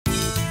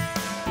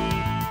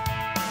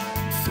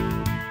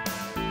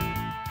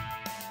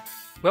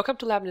Welcome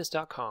to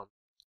LabMinutes.com.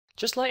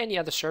 Just like any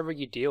other server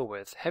you deal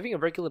with, having a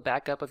regular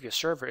backup of your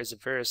server is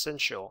very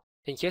essential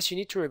in case you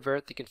need to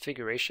revert the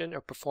configuration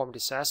or perform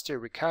disaster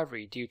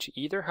recovery due to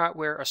either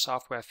hardware or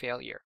software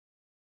failure.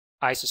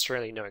 ISE is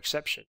certainly no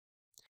exception.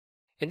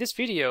 In this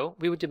video,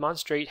 we will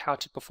demonstrate how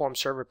to perform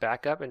server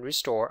backup and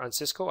restore on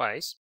Cisco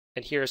ISE,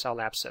 and here's our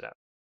lab setup.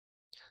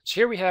 So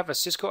here we have a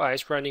Cisco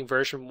ISE running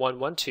version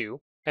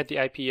 112 at the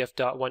IP of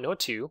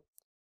 .102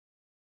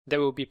 that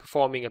we'll be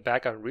performing a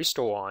backup and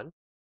restore on.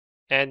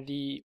 And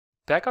the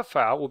backup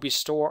file will be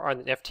stored on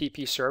an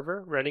FTP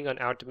server running on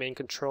our domain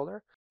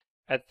controller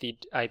at the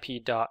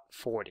IP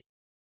 .40.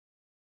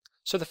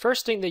 So the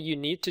first thing that you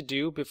need to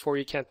do before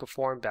you can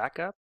perform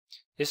backup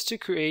is to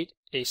create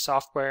a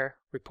software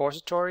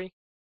repository.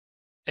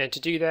 And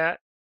to do that,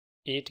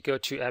 you need to go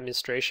to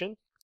Administration,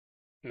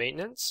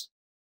 Maintenance,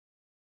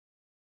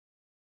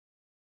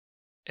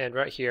 and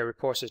right here,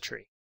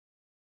 Repository.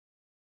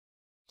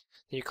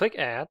 Then you click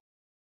Add,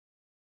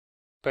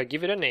 but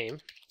give it a name.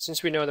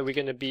 Since we know that we're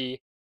going to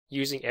be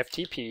using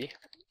FTP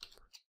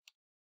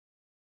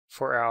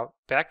for our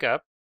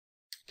backup,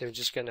 then we're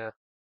just going to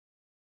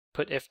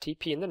put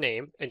FTP in the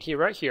name. And here,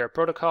 right here,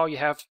 protocol, you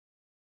have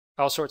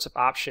all sorts of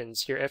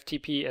options here: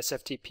 FTP,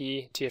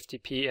 SFTP,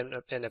 TFTP, and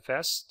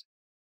NFS,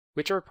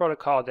 whichever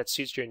protocol that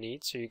suits your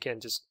needs. So you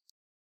can just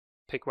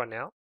pick one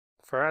out.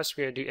 For us,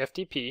 we're going to do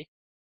FTP.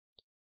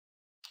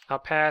 Our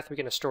path, we're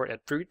going to store it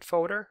at root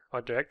folder or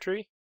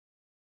directory.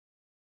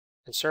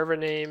 And server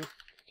name, you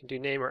can do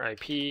name or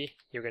IP.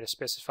 You're going to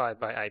specify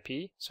by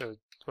IP. So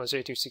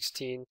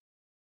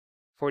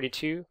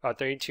 192.16.42 or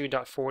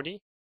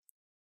 32.40.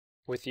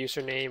 With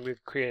username,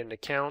 we've created an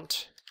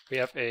account. We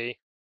have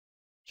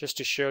just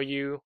to show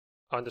you,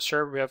 on the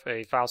server, we have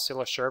a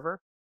FileZilla server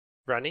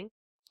running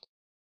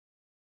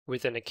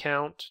with an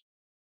account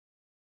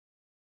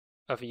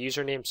of a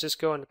username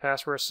Cisco and the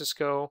password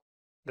Cisco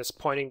that's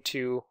pointing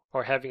to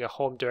or having a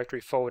home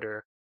directory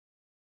folder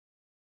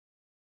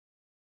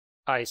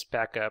ISE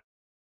backup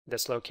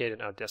that's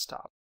located on our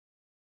desktop.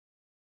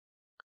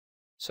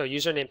 So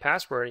username,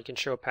 password, you can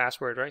show a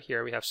password right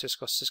here. We have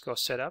Cisco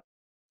set up.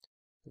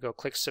 We go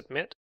click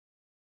Submit.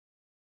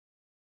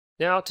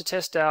 Now to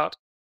test out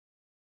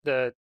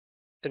and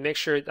make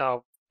sure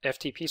our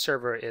FTP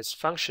server is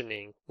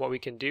functioning, what we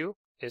can do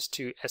is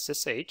to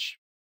SSH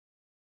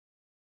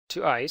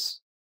to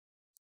ISE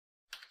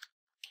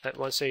at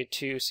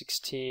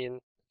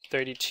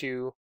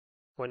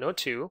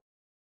 172.16.32.102.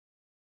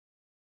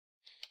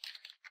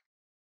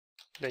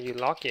 Then you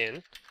log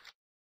in,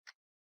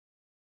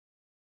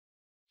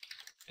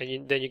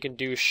 and then you can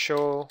do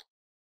show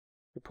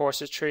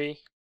repository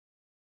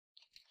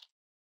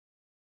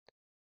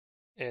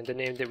and the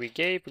name that we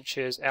gave, which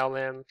is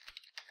LM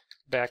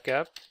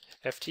backup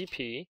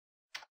FTP,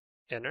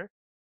 enter.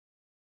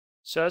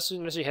 So as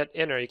soon as you hit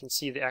enter, you can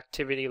see the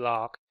activity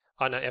log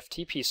on an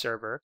FTP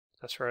server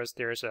as far as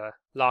there's a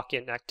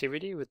login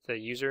activity with the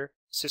user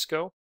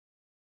Cisco,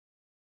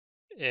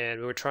 and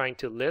we were trying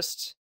to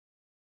list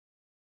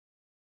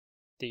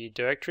the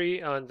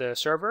directory on the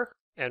server,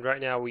 and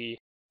right now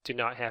we do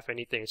not have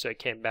anything, so it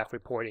came back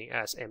reporting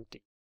as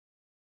empty.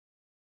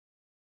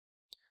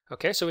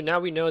 Okay, so now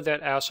we know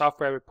that our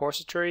software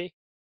repository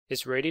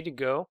is ready to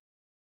go.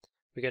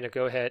 We're going to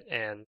go ahead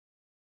and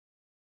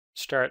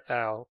start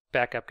our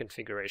backup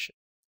configuration.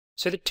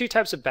 So the two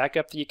types of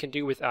backup that you can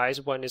do with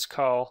ISE, one is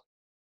called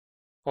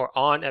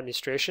on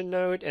administration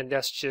node, and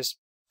that's just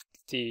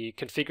the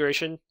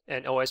configuration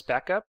and OS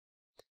backup.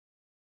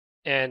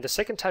 And the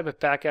second type of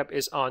backup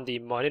is on the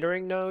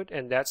monitoring node,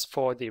 and that's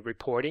for the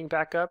reporting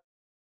backup.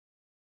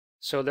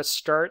 So let's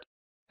start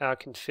our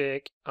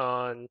config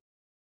on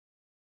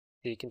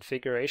the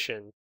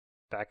configuration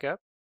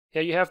backup.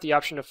 Here you have the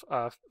option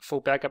of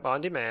full backup on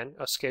demand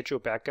or schedule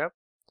backup.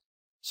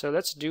 So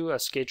let's do a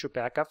schedule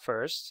backup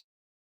first.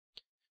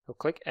 We'll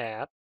click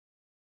Add.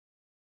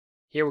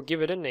 Here we'll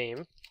give it a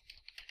name.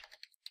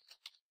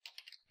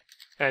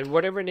 And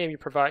whatever name you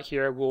provide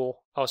here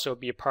will also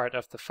be a part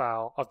of the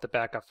file, of the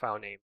backup file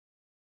name.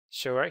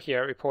 So right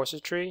here,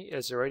 repository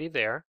is already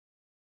there.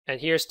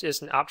 And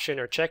here's an option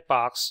or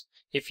checkbox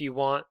if you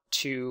want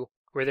to,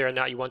 whether or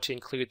not you want to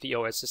include the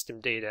OS system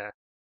data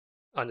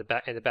on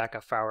in the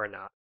backup file or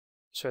not.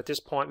 So at this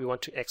point, we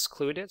want to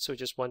exclude it. So we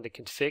just want the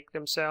config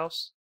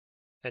themselves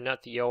and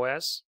not the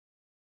OS.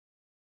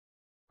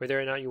 Whether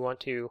or not you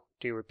want to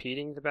do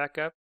repeating the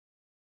backup.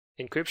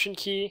 Encryption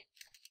key.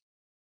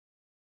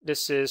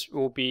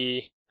 Will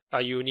be,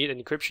 you need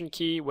an encryption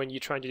key when you're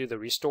trying to do the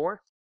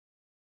restore.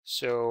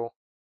 So,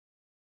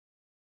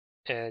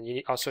 and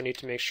you also need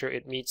to make sure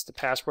it meets the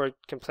password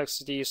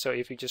complexity. So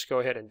if you just go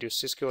ahead and do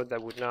Cisco,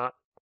 that would not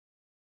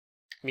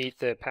meet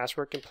the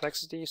password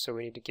complexity. So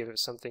we need to give it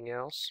something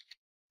else.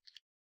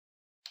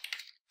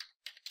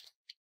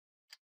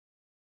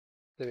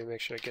 Let me make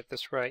sure I get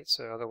this right.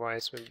 So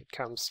otherwise, when it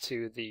comes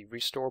to the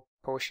restore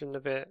portion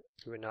of it,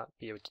 we would not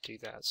be able to do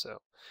that.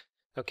 So,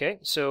 okay,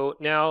 so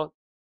now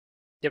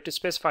you have to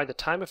specify the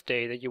time of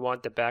day that you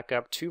want the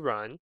backup to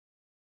run.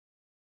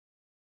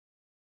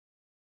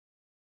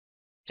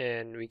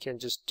 And we can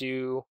just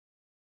do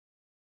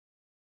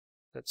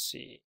Let's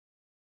see.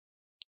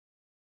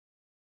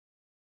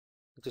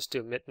 We'll just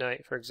do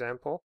midnight, for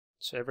example.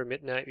 So every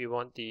midnight we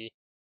want the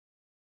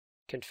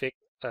config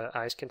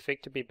ISE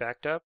config to be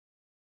backed up,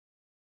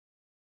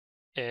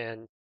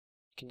 and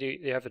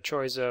you have a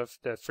choice of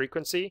the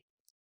frequency.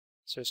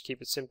 So just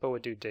keep it simple.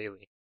 We'll do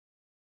daily.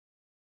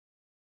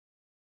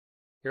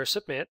 Your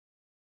submit.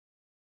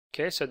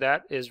 Okay, so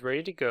that is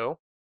ready to go.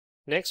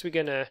 Next, we're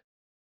gonna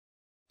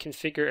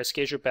configure a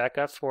scheduled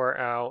backup for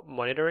our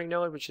monitoring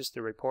node, which is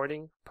the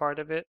reporting part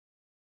of it.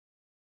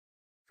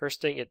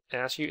 First thing it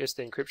asks you is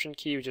the encryption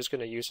key. We're just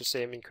gonna use the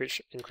same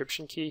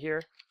encryption key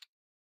here.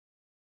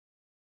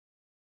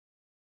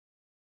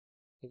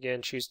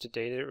 Again, choose the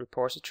data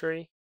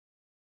repository.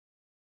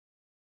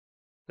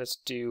 Let's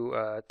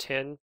do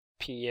 10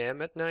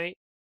 p.m. at night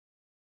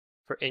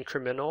for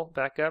incremental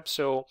backup.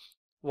 So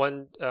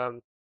one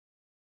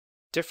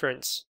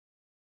difference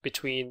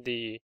between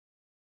the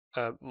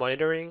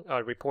monitoring,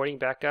 reporting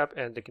backup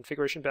and the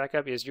configuration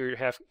backup is you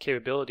have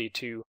capability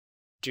to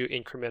do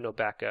incremental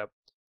backup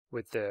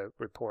with the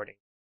reporting.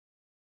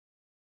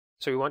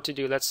 So we want to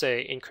do, let's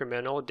say,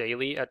 incremental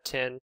daily at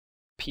 10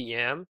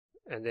 p.m.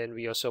 and then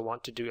we also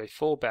want to do a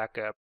full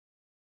backup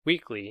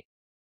weekly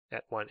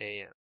at 1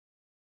 a.m.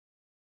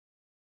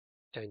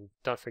 And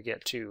don't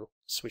forget to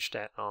switch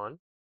that on.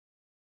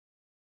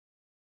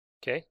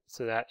 Okay,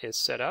 so that is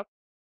set up.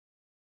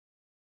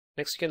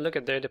 Next, you can look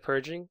at data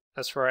purging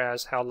as far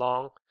as how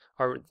long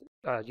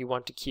you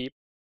want to keep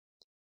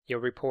your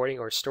reporting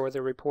or store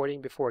the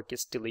reporting before it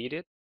gets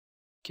deleted.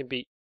 It can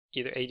be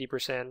either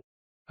 80%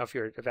 of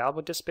your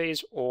available disk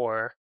space,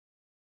 or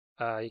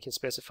you can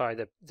specify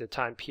the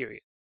time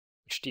period,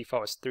 which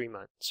default is 3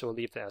 months. So we'll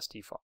leave that as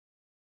default.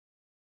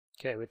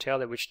 Okay, we'll tell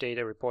it which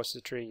data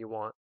repository you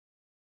want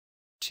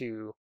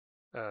to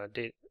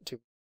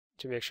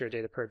make sure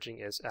data purging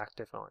is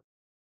active on.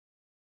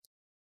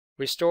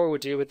 Restore, we'll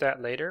deal with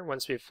that later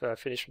once we've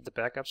finished with the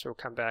backup, so we'll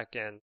come back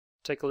and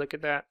take a look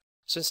at that.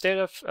 So instead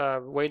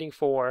of waiting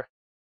for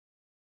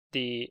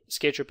the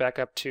scheduled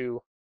backup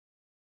to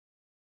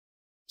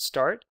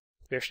start,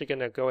 we're actually going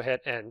to go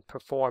ahead and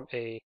perform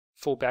a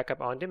full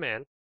backup on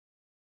demand.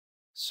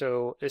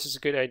 So this is a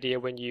good idea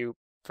when you,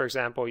 for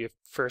example,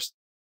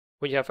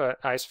 when you have an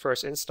ISE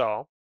first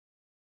install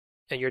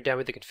and you're done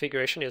with the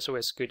configuration, it's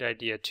always a good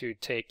idea to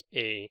take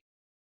a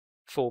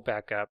full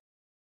backup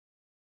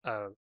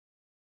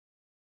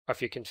of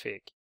your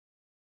config.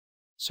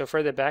 So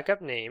for the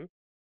backup name,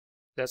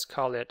 let's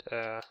call it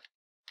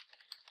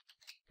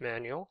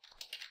manual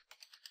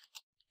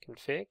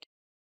config.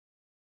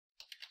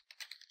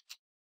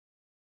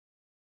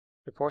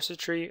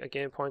 Repository,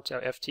 again, point to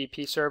our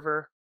FTP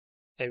server,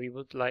 and we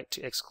would like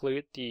to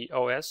exclude the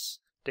OS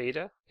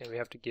data, and we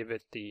have to give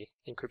it the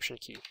encryption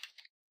key.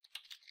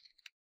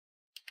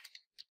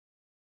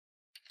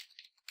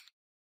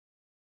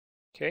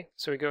 Okay,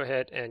 so we go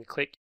ahead and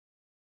click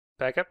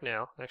backup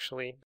now.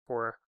 Actually,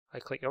 before I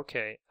click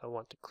OK, I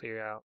want to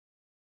clear out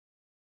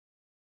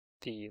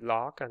the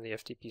log on the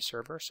FTP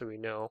server so we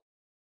know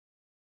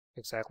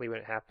exactly when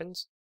it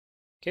happens.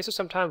 Okay, so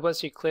sometimes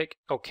once you click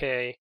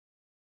OK,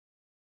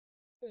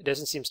 it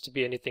doesn't seem to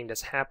be anything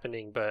that's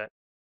happening, but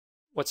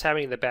what's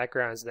happening in the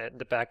background is that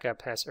the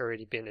backup has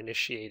already been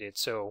initiated.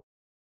 So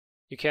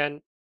you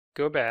can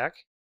go back.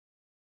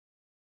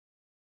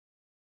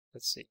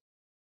 Let's see.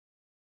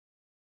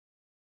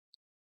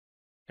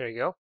 There you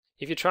go.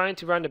 If you're trying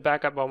to run the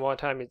backup one more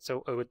time, it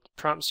would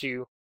prompt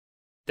you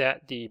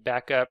that the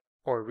backup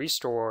or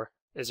restore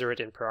is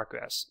already in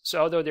progress.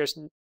 So although there's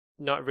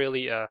not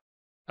really a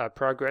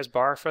progress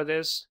bar for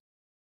this,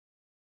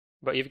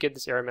 but if you get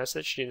this error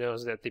message, you know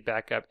that the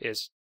backup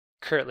is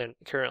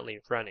currently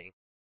running.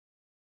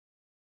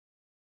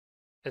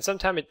 And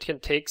sometimes it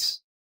can take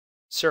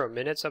several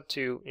minutes, up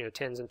to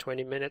 10s and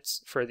 20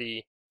 minutes for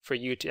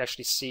you to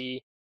actually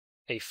see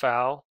a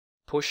file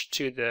pushed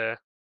to the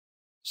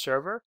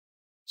server.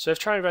 So I've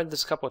tried to run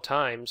this a couple of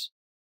times,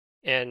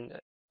 and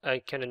I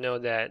kind of know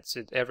that it's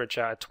an average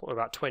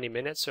about 20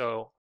 minutes.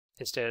 So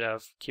instead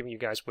of keeping you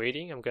guys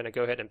waiting, I'm going to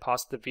go ahead and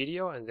pause the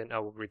video, and then I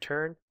will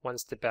return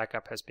once the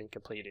backup has been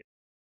completed.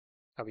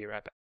 I'll be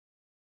right back.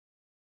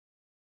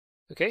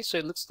 Okay, so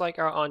it looks like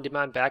our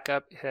on-demand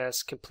backup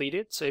has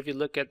completed. So if you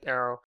look at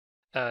our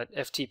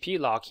FTP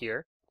log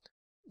here,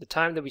 the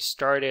time that we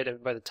started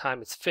and by the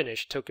time it's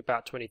finished took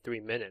about 23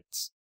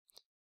 minutes.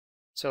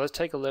 So let's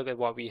take a look at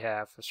what we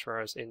have as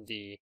far as in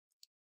the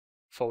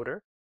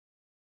folder.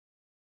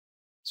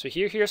 So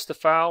here's the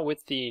file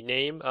with the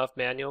name of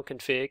manual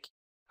config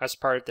as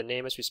part of the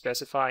name as we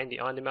specify in the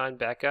on-demand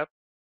backup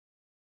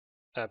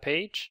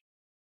page.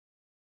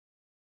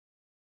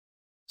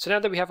 So now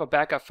that we have a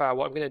backup file,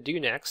 what I'm going to do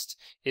next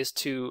is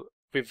to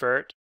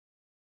revert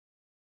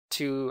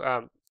to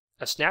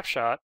a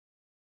snapshot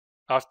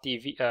of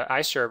the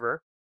ISE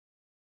server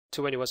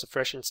to when it was a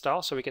fresh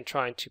install, so we can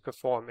try to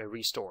perform a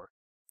restore.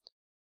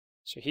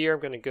 So here I'm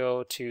going to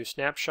go to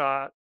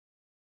Snapshot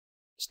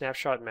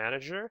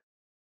Manager.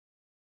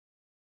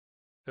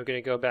 We're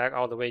going to go back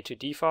all the way to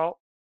default.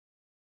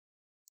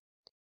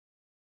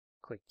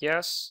 Click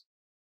yes,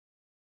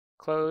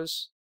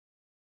 close,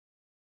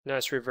 Now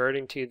it's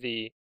reverting to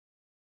the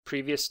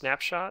previous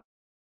snapshot.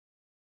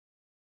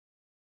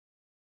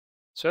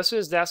 So as soon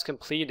as that's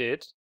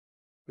completed,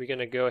 we're going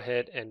to go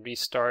ahead and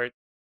restart.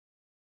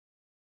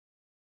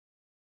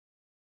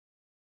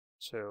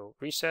 So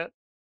reset.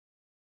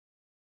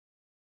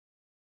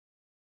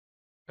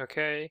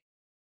 Okay.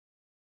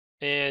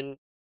 And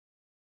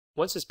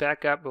once it's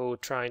back up, we'll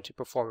try to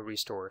perform a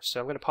restore. So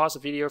I'm going to pause the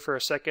video for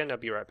a second. I'll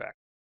be right back.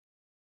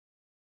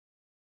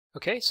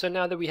 Okay, so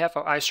now that we have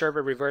our ISE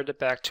server reverted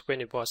back to when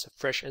it was a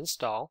fresh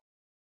install,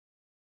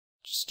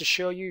 just to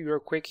show you real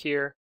quick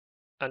here,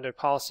 under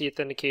policy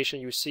authentication,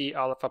 you see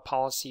all of our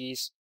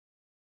policies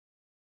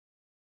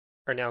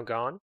are now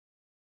gone.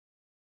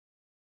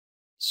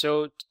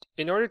 So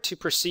in order to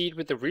proceed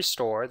with the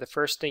restore, the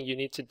first thing you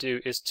need to do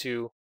is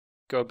to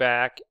go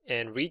back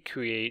and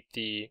recreate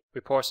the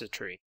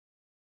repository.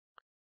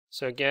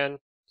 So again,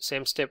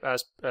 same step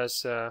as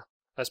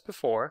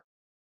before.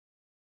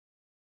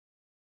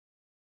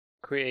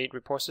 Create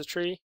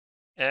repository,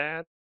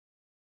 add.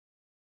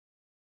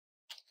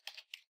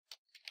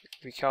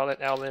 We call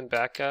it LM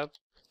backup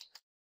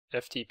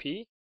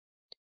FTP.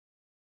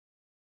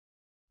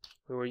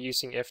 We were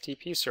using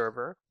FTP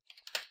server,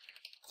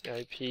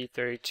 IP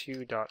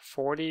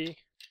 32.40,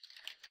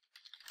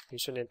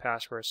 username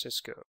password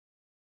Cisco.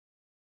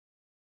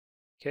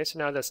 Okay, so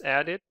now that's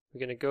added. We're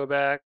going to go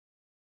back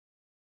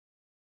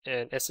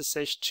and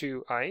SSH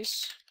to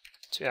ISE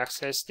to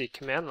access the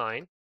command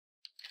line.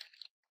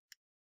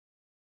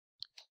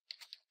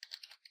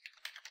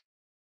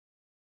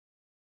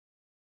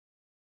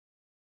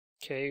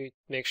 Okay,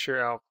 make sure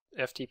our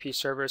FTP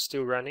server is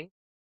still running.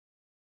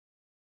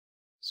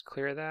 Let's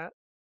clear that.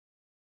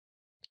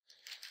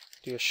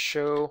 Do a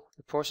show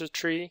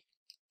repository.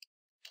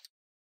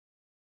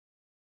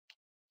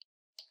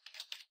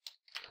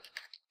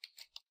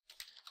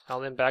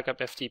 LM backup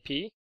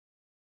FTP.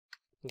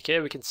 Okay,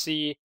 we can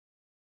see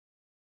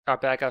our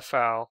backup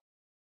file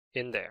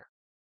in there.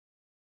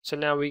 So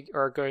now we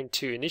are going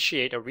to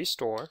initiate a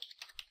restore.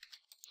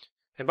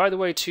 And by the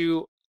way,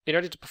 in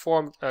order to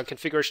perform a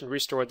configuration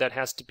restore, that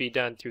has to be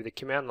done through the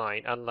command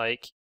line,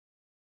 unlike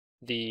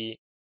the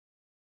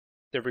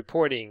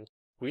reporting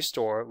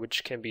restore,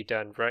 which can be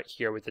done right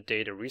here with the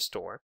data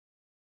restore.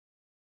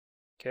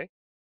 Okay,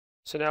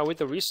 so now with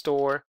the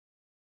restore,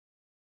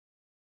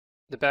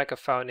 the backup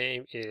file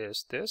name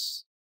is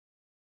this.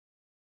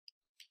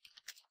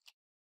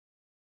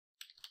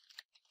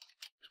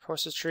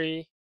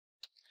 Repository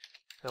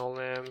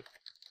LM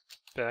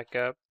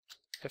backup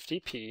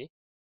FTP.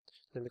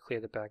 Let me clear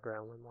the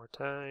background one more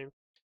time.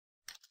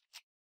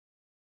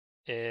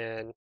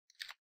 And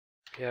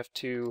we have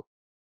to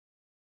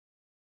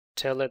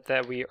tell it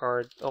that we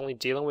are only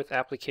dealing with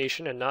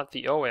application and not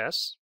the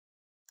OS.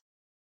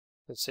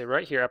 Let's say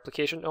right here,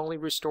 application only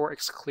restore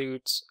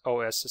excludes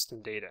OS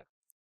system data.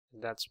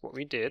 And that's what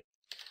we did.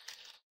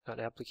 That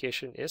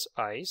application is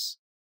ISE.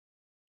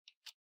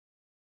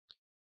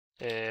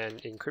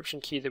 And the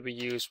encryption key that we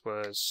used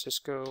was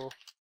Cisco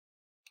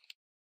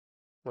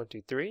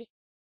 123.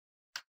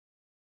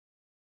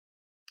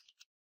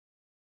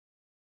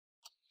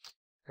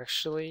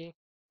 Actually,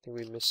 I think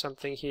we missed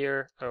something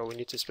here. Oh, we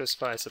need to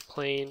specify as a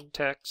plain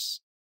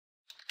text.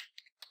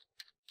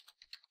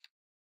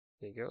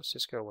 There you go,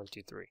 Cisco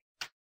 123.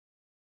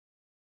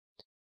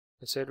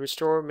 It said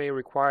restore may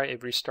require a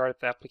restart of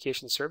the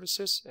application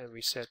services, and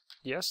we said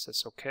yes,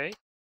 that's okay.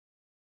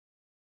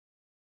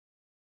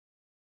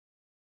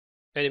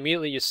 And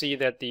immediately you see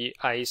that the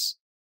ISE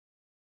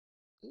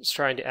is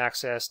trying to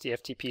access the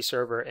FTP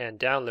server and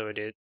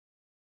downloaded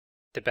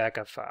the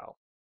backup file.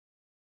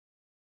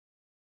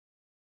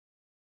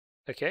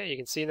 Okay, you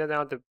can see that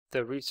now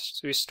the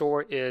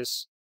restore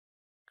is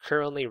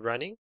currently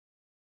running.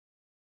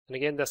 And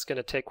again, that's going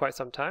to take quite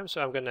some time,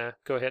 so I'm going to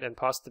go ahead and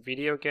pause the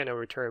video again and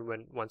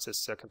return once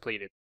it's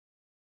completed.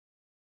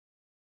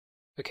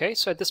 Okay,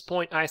 so at this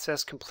point, ISE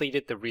has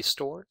completed the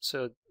restore.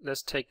 So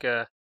let's take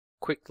a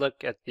quick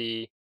look at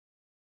the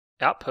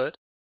output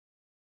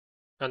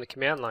on the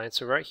command line.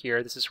 So right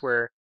here, this is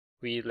where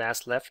we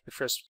last left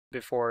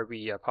before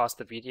we paused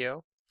the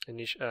video,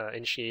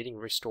 initiating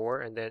restore,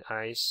 and then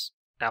ISE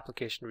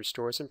application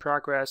restore is in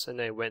progress, and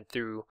then went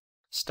through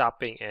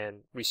stopping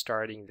and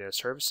restarting the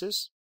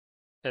services.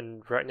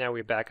 And right now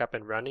we're back up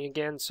and running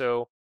again.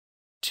 So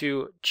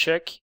to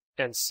check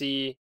and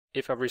see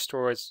if a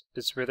restore is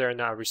whether or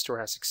not a restore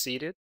has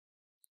succeeded,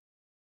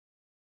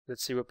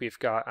 let's see what we've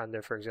got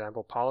under, for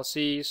example,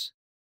 policies.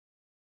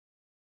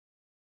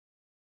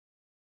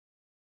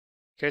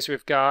 Okay, so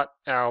we've got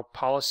our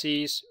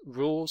policies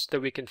rules that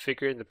we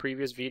configured in the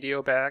previous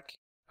video back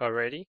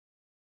already.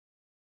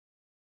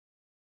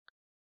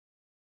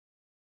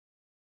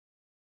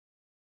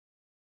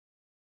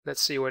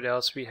 Let's see what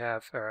else we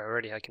have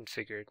already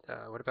configured.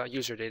 What about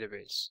user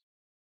database?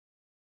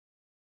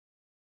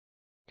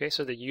 Okay,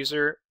 so the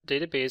user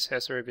database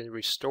has already been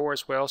restored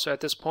as well. So at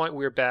this point,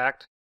 we're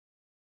back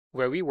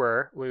where we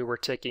were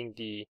taking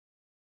the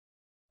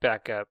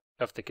backup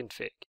of the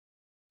config.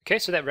 Okay,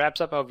 so that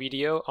wraps up our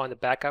video on the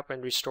backup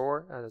and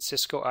restore on the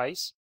Cisco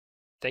ISE.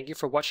 Thank you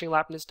for watching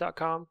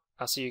LabMinutes.com.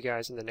 I'll see you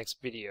guys in the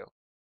next video.